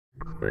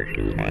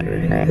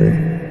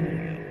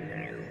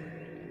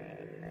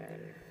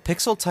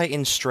Pixel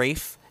Titan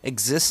Strafe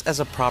exists as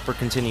a proper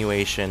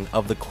continuation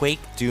of the Quake,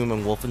 Doom,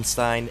 and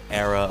Wolfenstein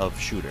era of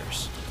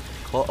shooters,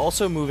 while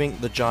also moving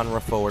the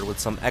genre forward with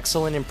some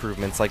excellent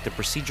improvements like the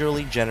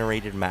procedurally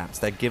generated maps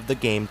that give the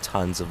game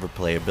tons of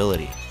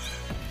replayability.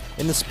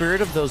 In the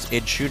spirit of those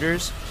id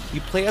shooters, you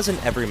play as an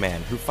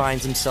everyman who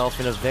finds himself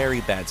in a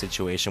very bad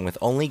situation with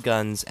only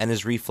guns and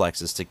his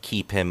reflexes to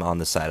keep him on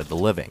the side of the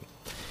living.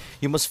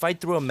 You must fight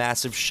through a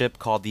massive ship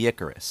called the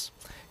Icarus,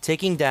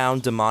 taking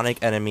down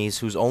demonic enemies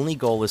whose only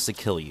goal is to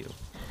kill you.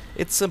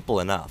 It's simple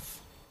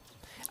enough.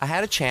 I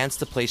had a chance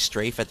to play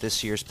Strafe at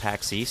this year's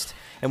PAX East,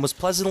 and was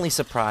pleasantly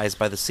surprised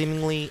by the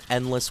seemingly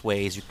endless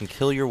ways you can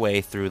kill your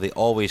way through the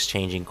always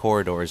changing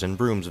corridors and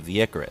rooms of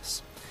the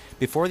Icarus.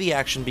 Before the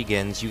action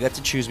begins, you get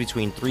to choose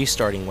between 3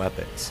 starting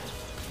weapons.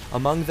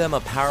 Among them,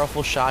 a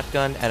powerful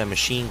shotgun and a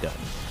machine gun.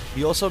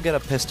 You also get a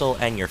pistol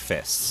and your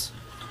fists.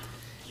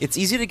 It's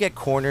easy to get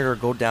cornered or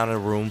go down a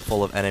room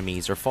full of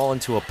enemies or fall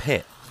into a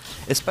pit,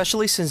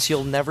 especially since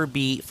you'll never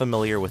be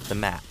familiar with the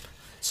map.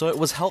 So it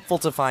was helpful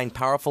to find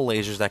powerful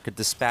lasers that could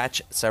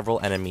dispatch several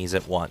enemies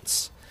at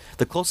once.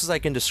 The closest I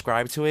can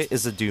describe to it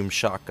is the Doom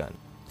shotgun.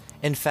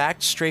 In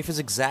fact, Strafe is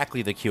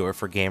exactly the cure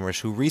for gamers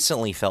who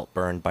recently felt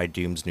burned by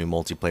Doom's new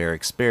multiplayer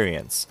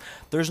experience.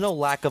 There's no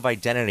lack of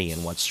identity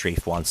in what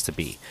Strafe wants to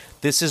be.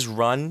 This is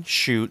run,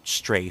 shoot,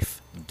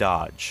 strafe,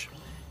 dodge.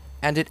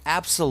 And it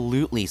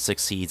absolutely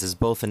succeeds as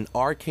both an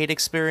arcade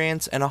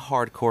experience and a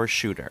hardcore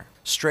shooter.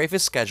 Strafe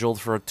is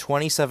scheduled for a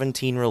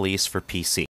 2017 release for PC.